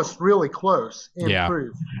almost really close in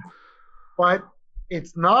proof. But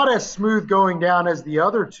it's not as smooth going down as the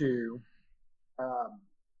other two.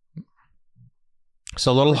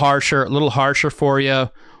 So a little harsher for you,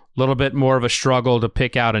 a little bit more of a struggle to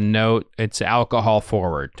pick out a note. It's alcohol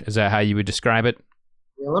forward. Is that how you would describe it?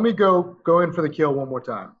 Yeah, let me go in for the kill one more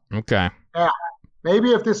time. Okay.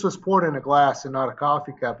 Maybe if this was poured in a glass and not a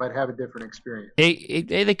coffee cup, I'd have a different experience.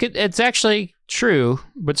 It's actually true,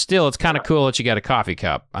 but still, it's kind of cool that you got a coffee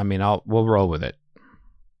cup. I mean, we'll roll with it.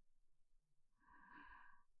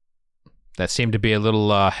 That seemed to be a little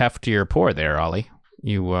heftier pour there, Ollie.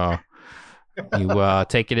 You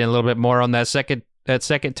take it in a little bit more on that second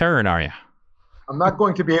turn, are you? I'm not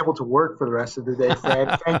going to be able to work for the rest of the day,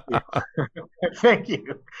 Fred. Thank you. Thank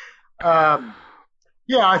you.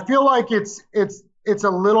 Yeah, I feel like it's a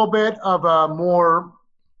little bit of a more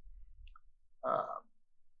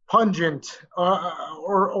pungent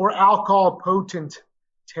or alcohol potent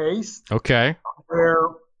taste. Okay. Where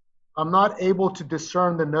I'm not able to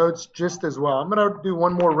discern the notes just as well. I'm going to do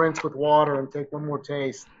one more rinse with water and take one more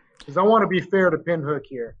taste because I want to be fair to Pinhook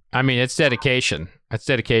here. I mean, it's dedication. It's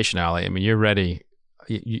dedication, Ollie. I mean, you're ready.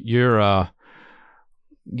 You're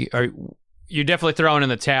definitely throwing in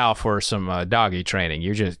the towel for some doggy training.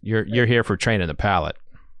 You're here for training the palate.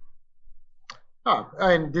 Oh,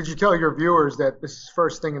 and did you tell your viewers that this is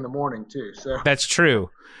first thing in the morning too? So that's true.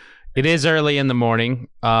 It is early in the morning.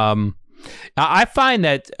 I find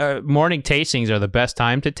that morning tastings are the best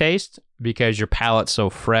time to taste because your palate's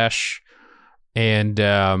so fresh. And,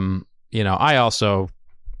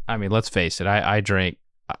 let's face it,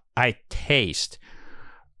 I taste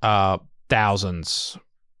thousands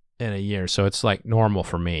in a year. So it's like normal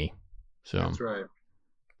for me. So that's right.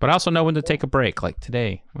 But I also know when to take a break, like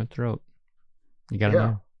today, my throat. You got to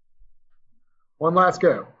know. One last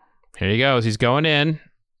go. Here he goes. He's going in.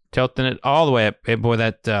 Tilting it all the way up. Boy,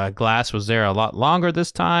 that glass was there a lot longer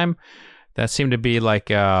this time. That seemed to be like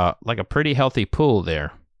a pretty healthy pool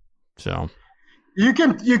there. So you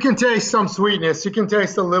can taste some sweetness. You can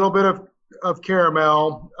taste a little bit of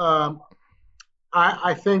caramel.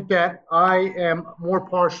 I think that I am more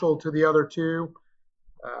partial to the other two.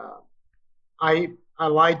 I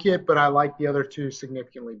like it, but I like the other two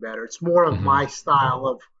significantly better. It's more of my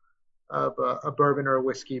style of a bourbon or a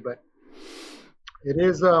whiskey, but. It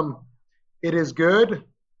is good.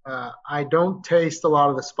 I don't taste a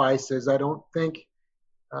lot of the spices. I don't think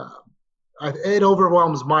it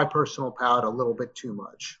overwhelms my personal palate a little bit too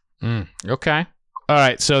much. Okay. All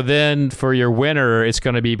right. So then for your winner, it's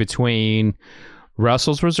going to be between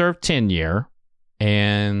Russell's Reserve 10-year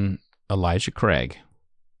and Elijah Craig.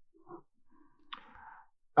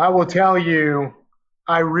 I will tell you,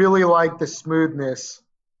 I really like the smoothness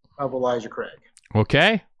of Elijah Craig.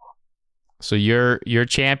 Okay. So your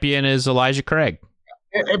champion is Elijah Craig.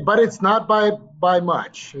 But it's not by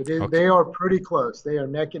much. It is, Okay. They are pretty close. They are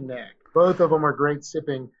neck and neck. Both of them are great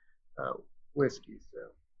sipping whiskeys. So.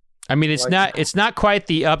 I mean, it's not quite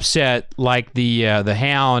the upset like the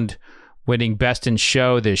Hound winning Best in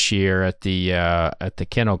Show this year at the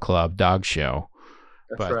Kennel Club Dog Show.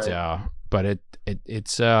 That's right. But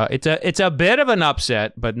it's a bit of an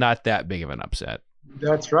upset, but not that big of an upset.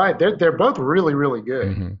 That's right. They're both really, really good.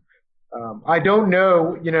 Mm-hmm. I don't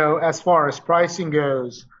know, as far as pricing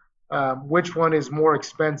goes, which one is more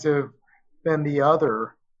expensive than the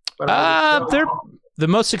other. But they're the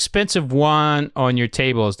most expensive one on your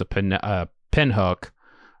table is the Pinhook.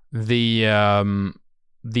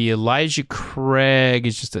 The Elijah Craig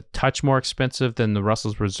is just a touch more expensive than the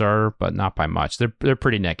Russell's Reserve, but not by much. They're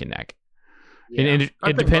pretty neck and neck. Yeah, and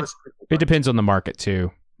it depends. It depends on the market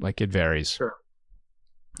too. Like it varies. Sure.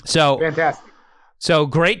 So fantastic. So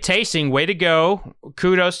great tasting. Way to go.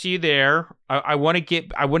 Kudos to you there. I want to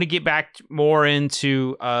get back more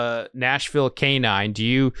into Nashville Canine. Do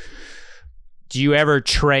you ever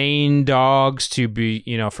train dogs to be,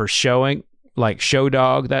 for showing, like show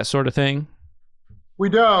dog, that sort of thing? We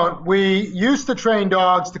don't. We used to train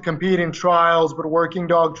dogs to compete in trials, but working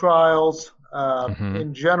dog trials.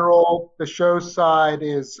 In general, the show side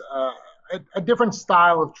is a different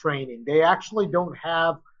style of training. They actually don't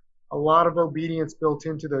have a lot of obedience built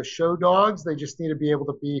into those show dogs. They just need to be able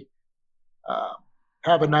to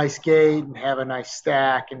have a nice gait and have a nice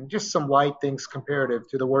stack and just some light things comparative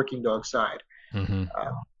to the working dog side. Mm-hmm.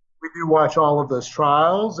 We do watch all of those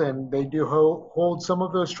trials, and they do hold some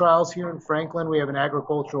of those trials here in Franklin. We have an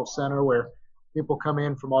agricultural center where people come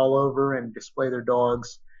in from all over and display their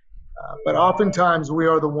dogs. But oftentimes we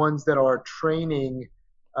are the ones that are training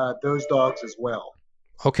those dogs as well.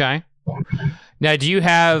 Okay. Now,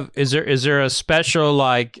 is there a special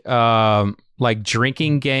like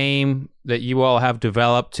drinking game that you all have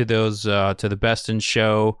developed to those to the Best in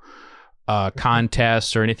Show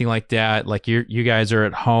contests or anything like that? Like you guys are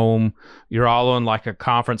at home, you're all on like a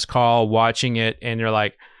conference call watching it, and you're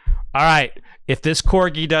like, all right, if this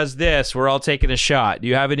corgi does this, we're all taking a shot. Do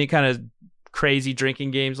you have any kind of crazy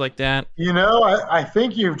drinking games like that? I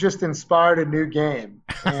think you've just inspired a new game.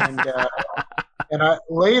 And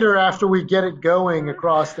later, after we get it going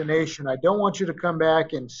across the nation, I don't want you to come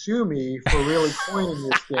back and sue me for really coining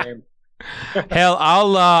this game. Hell,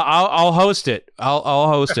 I'll host it. I'll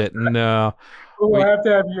host it, and we'll have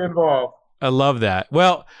to have you involved. I love that.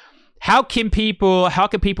 Well, how can people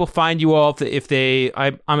find you all if they?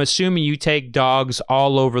 I'm assuming you take dogs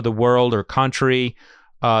all over the world or country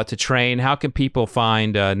to train. How can people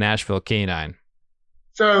find Nashville Canine?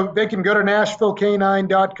 So they can go to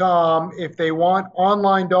NashvilleCanine.com. If they want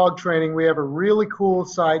online dog training, we have a really cool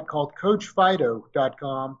site called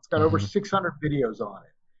CoachFido.com. It's got over 600 videos on it.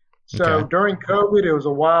 So during COVID, it was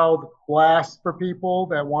a wild blast for people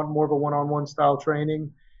that want more of a one-on-one style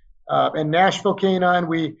training. And Nashville Canine,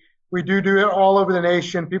 we do it all over the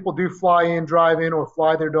nation. People do fly in, drive in, or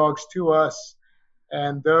fly their dogs to us.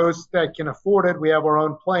 And those that can afford it, we have our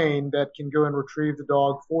own plane that can go and retrieve the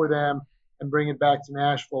dog for them and bring it back to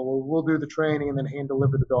Nashville. We'll do the training and then hand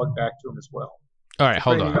deliver the dog back to them as well. All right,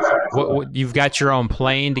 hold on. What, you've got your own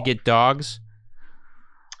plane to get dogs?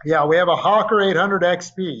 Yeah, we have a Hawker 800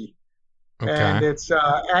 XP, and it's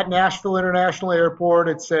at Nashville International Airport.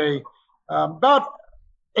 It's about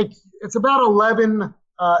 11.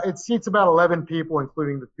 It seats about 11 people,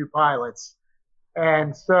 including the 2 pilots.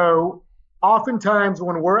 And so, oftentimes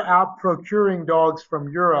when we're out procuring dogs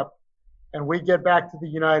from Europe, and we get back to the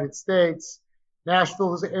United States,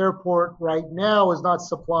 Nashville's airport right now is not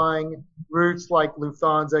supplying routes like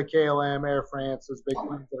Lufthansa, KLM, Air France, those big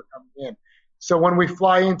planes that are coming in. So when we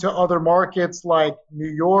fly into other markets like New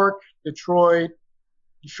York, Detroit,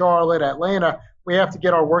 Charlotte, Atlanta, we have to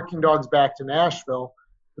get our working dogs back to Nashville.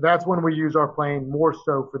 So that's when we use our plane more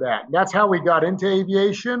so for that. And that's how we got into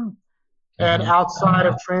aviation. And outside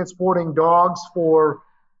of transporting dogs for,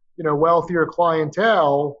 wealthier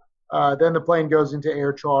clientele, then the plane goes into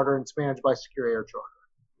air charter and it's managed by Secure Air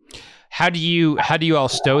Charter. How do you all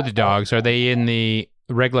stow the dogs? Are they in the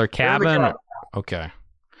regular cabin? Okay.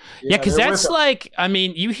 Yeah, because that's like, I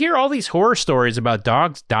mean, you hear all these horror stories about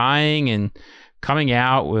dogs dying and coming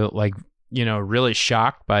out with really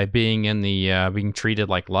shocked by being in the being treated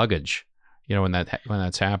like luggage. When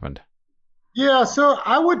that's happened. Yeah, so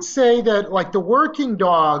I would say that like the working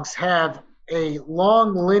dogs have a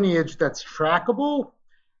long lineage that's trackable,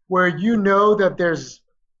 where that there's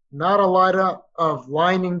not a lot of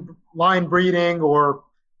line breeding or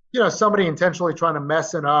somebody intentionally trying to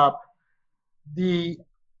mess it up. The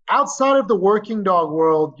outside of the working dog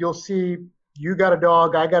world, you'll see you got a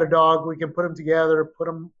dog, I got a dog. We can put them together, put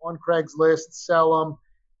them on Craigslist, sell them.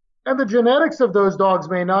 And the genetics of those dogs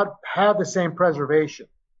may not have the same preservation.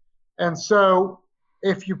 And so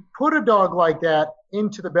if you put a dog like that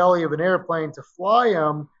into the belly of an airplane to fly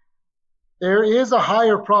them, there is a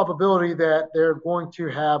higher probability that they're going to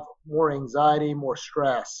have more anxiety, more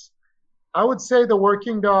stress. I would say the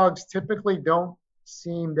working dogs typically don't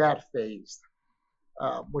seem that phased,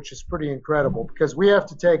 which is pretty incredible because we have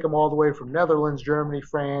to take them all the way from Netherlands, Germany,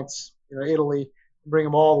 France, Italy, and bring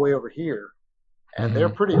them all the way over here. And they're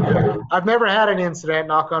pretty good. I've never had an incident,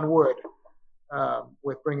 knock on wood,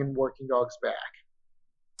 with bringing working dogs back.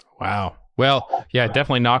 Wow. Well, yeah,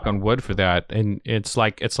 definitely knock on wood for that. And it's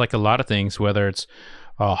like a lot of things, whether it's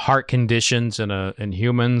heart conditions in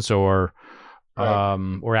humans or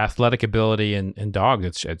athletic ability in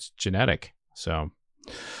dogs. It's genetic. So,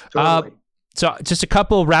 Totally. So just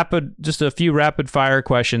a few rapid fire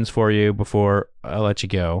questions for you before I let you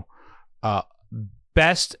go.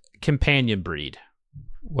 Best companion breed.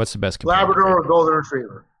 What's the best companion Labrador breed? or Golden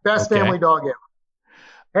Retriever. Best family dog ever.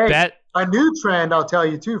 Hey, a new trend I'll tell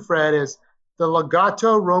you too, Fred, is the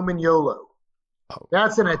Legato Romagnolo. Oh.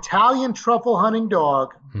 That's an Italian truffle hunting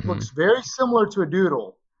dog. Looks very similar to a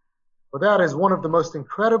doodle. But that is one of the most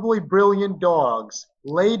incredibly brilliant dogs.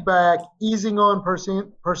 Laid back, easing on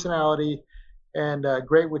personality, and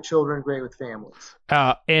great with children, great with families.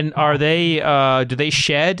 And are they? Do they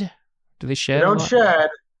shed? They don't shed.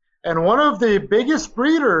 And one of the biggest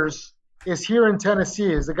breeders is here in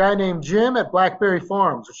Tennessee. Is a guy named Jim at Blackberry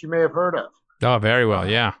Farms, which you may have heard of. Oh, very well,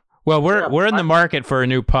 yeah. Well, we're in the market for a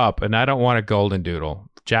new pup, and I don't want a golden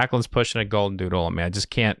doodle. Jacqueline's pushing a golden doodle on me. I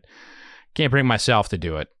just can't bring myself to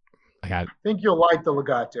do it. I think you'll like the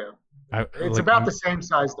Legato. It's about the same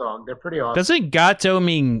size dog. They're pretty awesome. Doesn't Gatto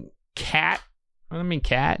mean cat? I mean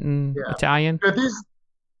cat in Italian.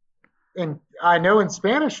 And I know in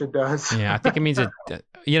Spanish it does. Yeah, I think it means it.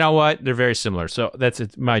 You know what? They're very similar. So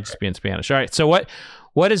it might just be in Spanish. All right. So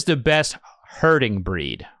what is the best herding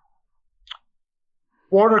breed?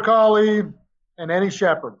 Border Collie and any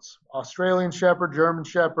Shepherds. Australian Shepherd, German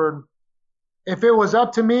Shepherd. If it was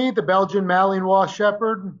up to me, the Belgian Malinois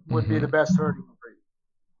Shepherd would be the best herding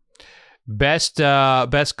breed. Best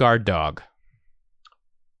guard dog.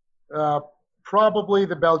 Probably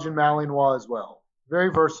the Belgian Malinois as well.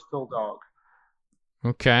 Very versatile dog.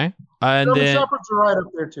 Okay. And German Shepherds are right up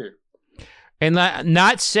there too. And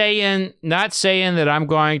not saying that I'm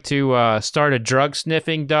going to start a drug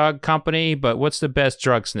sniffing dog company, but what's the best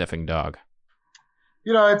drug sniffing dog?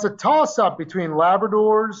 It's a toss up between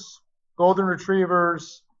Labradors, Golden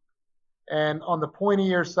Retrievers, and on the pointy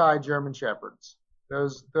ear side, German Shepherds.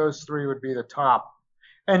 Those three would be the top.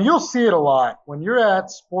 And you'll see it a lot when you're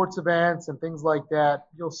at sports events and things like that.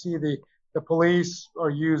 You'll see the police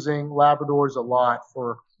are using Labradors a lot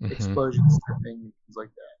for explosion sniffing and things like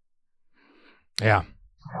that. Yeah.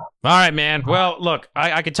 All right, man. Well, look,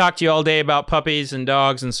 I could talk to you all day about puppies and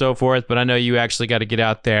dogs and so forth, but I know you actually got to get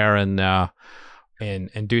out there and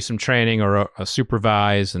do some training or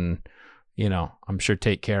supervise and, I'm sure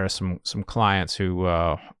take care of some clients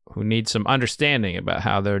who need some understanding about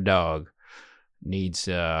how their dog needs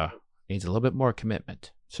a little bit more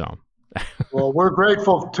commitment. So. Well, we're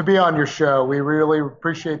grateful to be on your show. We really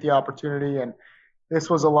appreciate the opportunity, and this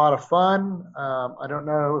was a lot of fun. I don't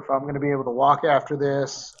know if I'm going to be able to walk after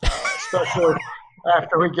this, especially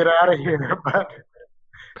after we get out of here, but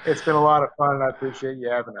it's been a lot of fun, and I appreciate you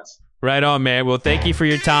having us. Right on, man. Well, thank you for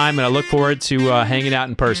your time, and I look forward to hanging out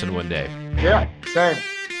in person one day. Yeah, same.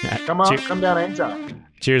 Come down anytime.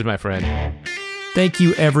 Cheers, my friend. Thank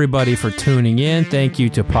you, everybody, for tuning in. Thank you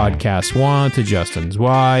to Podcast One, to Justin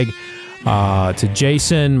Zweig, to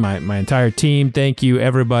Jason, my entire team. Thank you,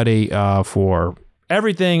 everybody, for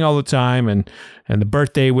everything all the time and the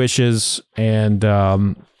birthday wishes. And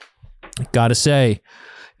gotta say,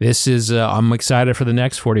 this is I'm excited for the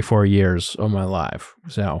next 44 years of my life.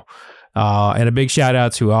 So, and a big shout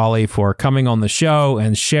out to Ollie for coming on the show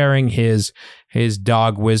and sharing his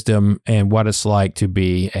dog wisdom and what it's like to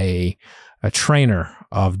be a trainer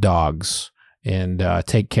of dogs and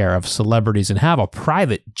take care of celebrities and have a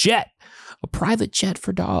private jet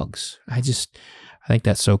for dogs. I think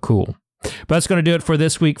that's so cool. But that's going to do it for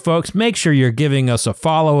this week, folks. Make sure you're giving us a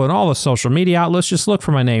follow on all the social media outlets. Just look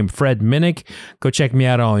for my name, Fred Minnick. Go check me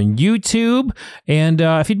out on YouTube. And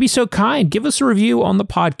if you'd be so kind, give us a review on the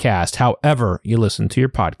podcast, however you listen to your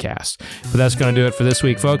podcast. But that's going to do it for this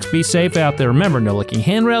week, folks. Be safe out there. Remember, no licking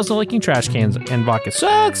handrails, no licking trash cans, and vodka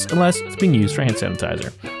sucks unless it's being used for hand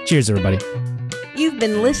sanitizer. Cheers, everybody. You've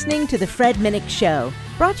been listening to The Fred Minnick Show,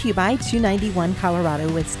 brought to you by 291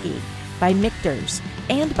 Colorado Whiskey, by Michter's,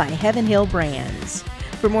 and by Heaven Hill Brands.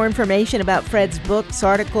 For more information about Fred's books,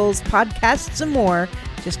 articles, podcasts, and more,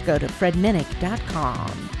 just go to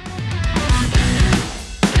fredminnick.com.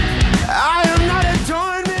 I am not a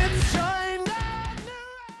tournament.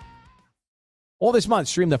 All this month,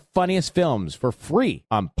 stream the funniest films for free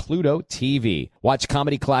on Pluto TV. Watch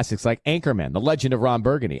comedy classics like Anchorman, The Legend of Ron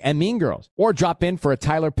Burgundy, and Mean Girls. Or drop in for a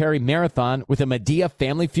Tyler Perry marathon with a Madea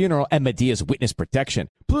family funeral and Medea's witness protection.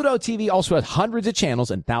 Pluto TV also has hundreds of channels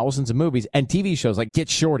and thousands of movies and TV shows like Get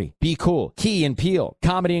Shorty, Be Cool, Key and Peele,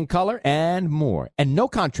 Comedy in Color, and more. And no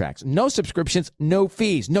contracts, no subscriptions, no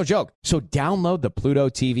fees, no joke. So download the Pluto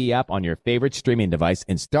TV app on your favorite streaming device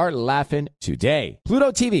and start laughing today.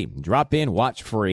 Pluto TV, drop in, watch free.